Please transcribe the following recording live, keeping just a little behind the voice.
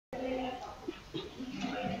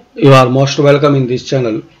You are most welcome in this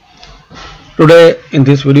channel. Today in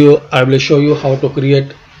this video I will show you how to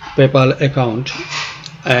create PayPal account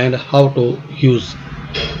and how to use.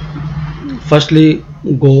 Firstly,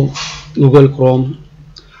 go Google Chrome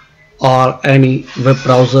or any web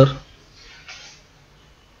browser.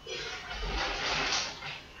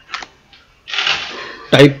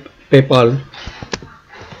 Type PayPal,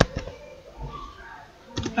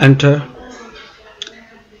 enter.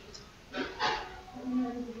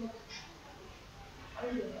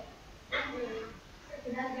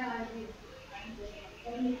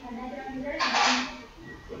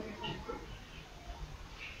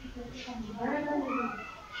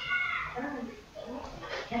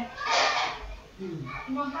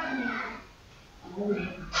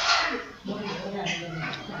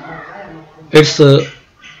 It's a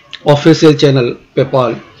official channel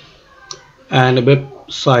PayPal and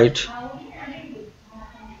website.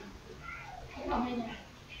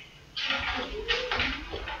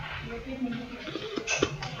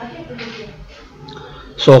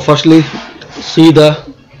 So firstly, see the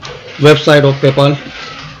website of PayPal.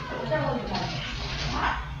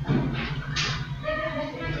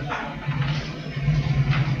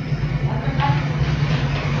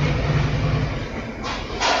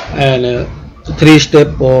 And three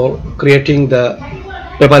steps for creating the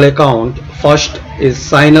PayPal account. First is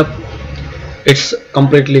sign up. It's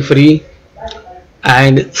completely free.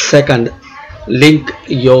 And second, link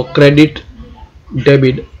your credit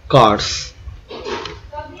debit cards.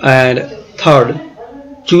 And third,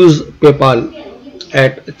 choose PayPal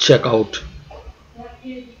at checkout.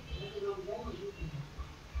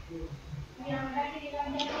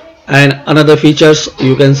 And another features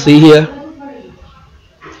you can see here.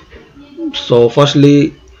 So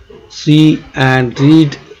firstly, see and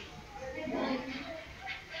read.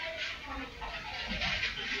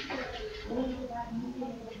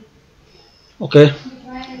 Okay,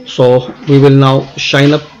 so we will now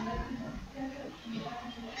sign up.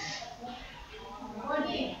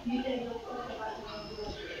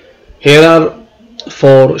 Here are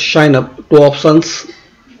for sign up two options,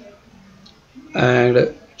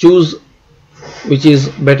 and choose which is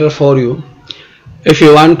better for you. If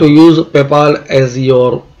you want to use PayPal as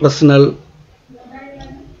your personal,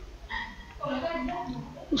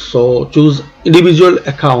 so choose individual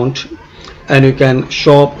account and you can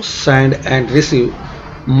shop, send and receive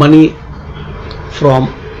money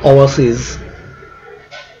from overseas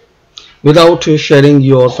without sharing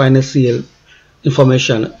your financial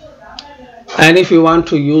information. And if you want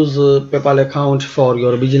to use PayPal account for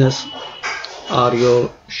your business or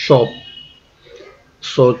your shop,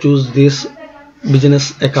 so choose this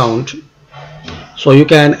business account, so you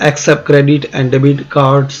can accept credit and debit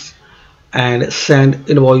cards and send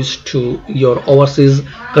invoice to your overseas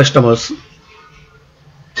customers.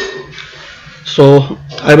 So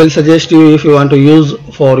I will suggest you, if you want to use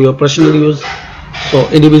for your personal use, so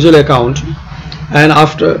individual account, and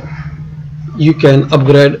after you can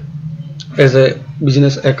upgrade as a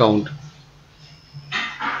business account.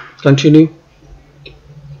 Continue.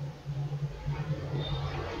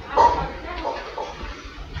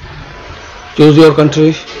 Choose your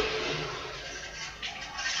country.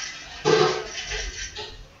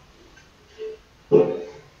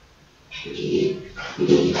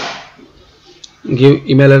 Give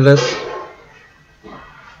email address.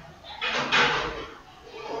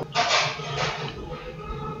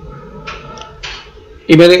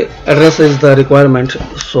 Email address is the requirement,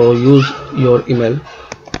 so use your email.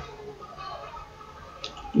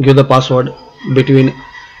 Give the password between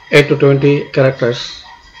 8 to 20 characters.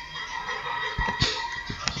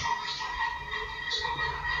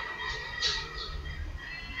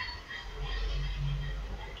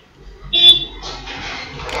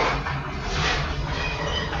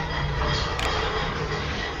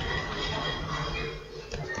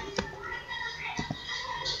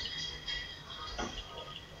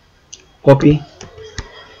 Copy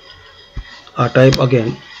or type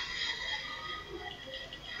again.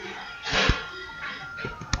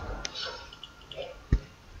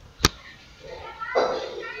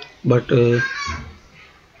 But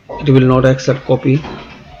it will not accept copy,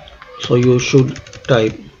 so you should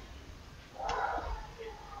type.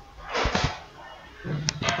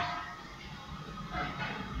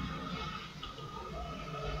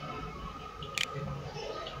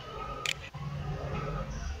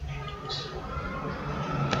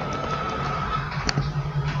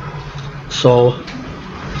 So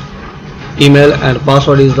email and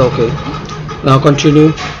password is the okay. Now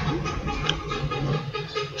continue.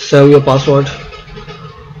 Save your password.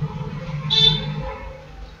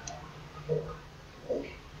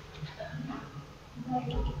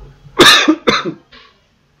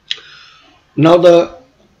 Now the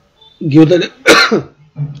give the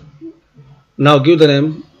now give the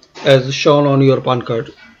name as shown on your PAN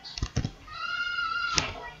card.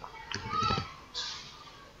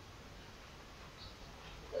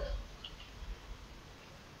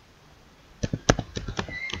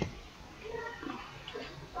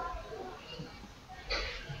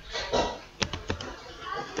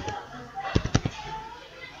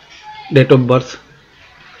 Date of birth,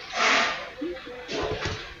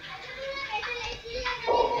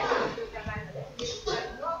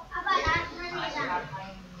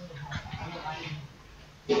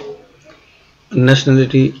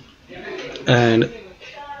 nationality, and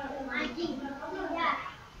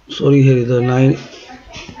sorry, here is the 9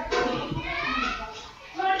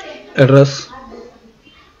 address,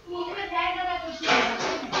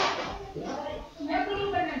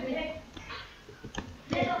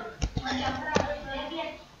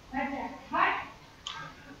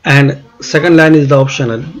 and second line is the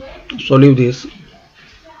optional, so leave this.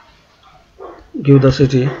 Give the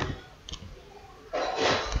city,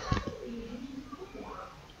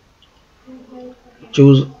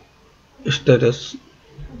 choose status,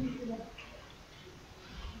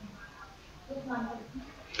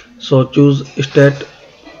 so choose state,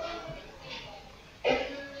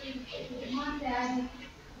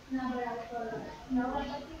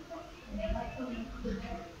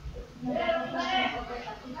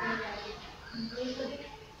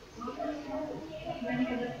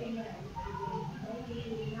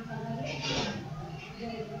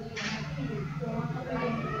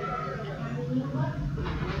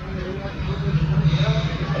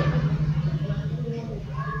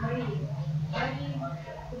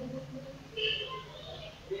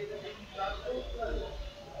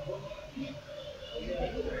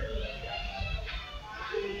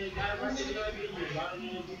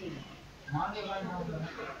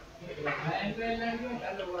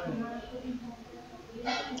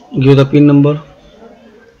 give the PIN number,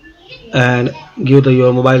 and give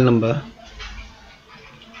your mobile number,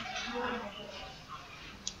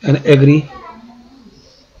 and agree.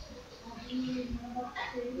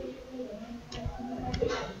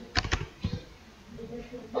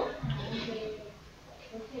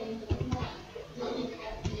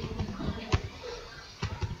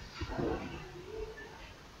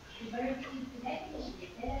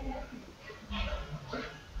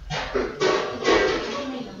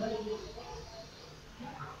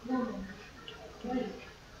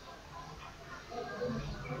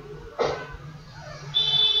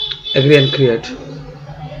 Agree and create.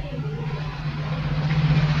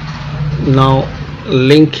 Now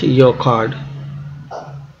link your card,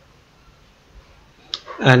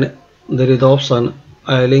 and there is the option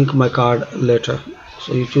I link my card later,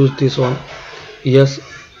 so you choose this one, yes,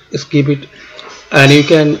 skip it, and you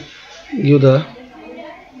can give the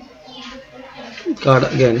card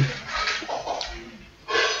again.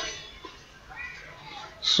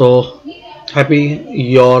 So happy,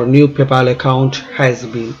 your new PayPal account has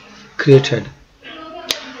been created.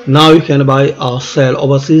 Now you can buy or sell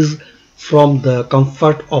overseas from the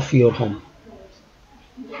comfort of your home.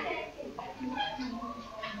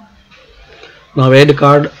 Now add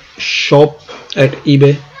card, shop at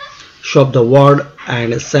eBay, shop the world,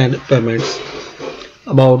 and send payments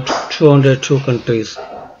about 202 countries.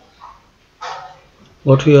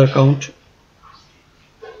 Go to your account,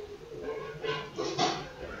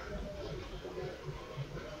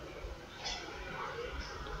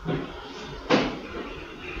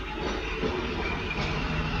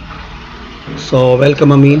 so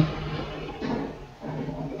welcome Amin.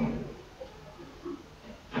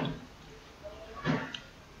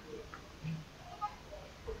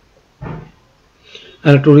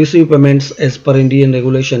 And to receive payments as per Indian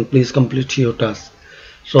regulation, please complete your task.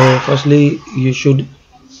 So firstly you should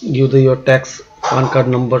give your tax PAN card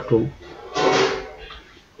number too,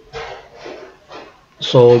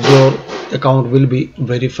 so your account will be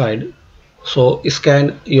verified. So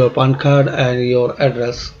scan your PAN card and your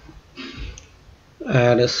address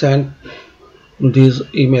and send this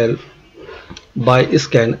email by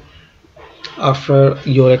scan. After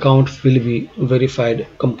your account will be verified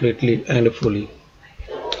completely and fully.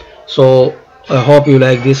 So I hope you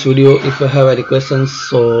like this video. If you have any questions,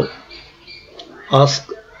 so ask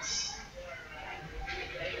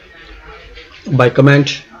by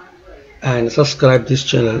comment and subscribe this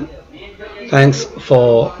channel. Thanks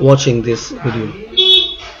for watching this video.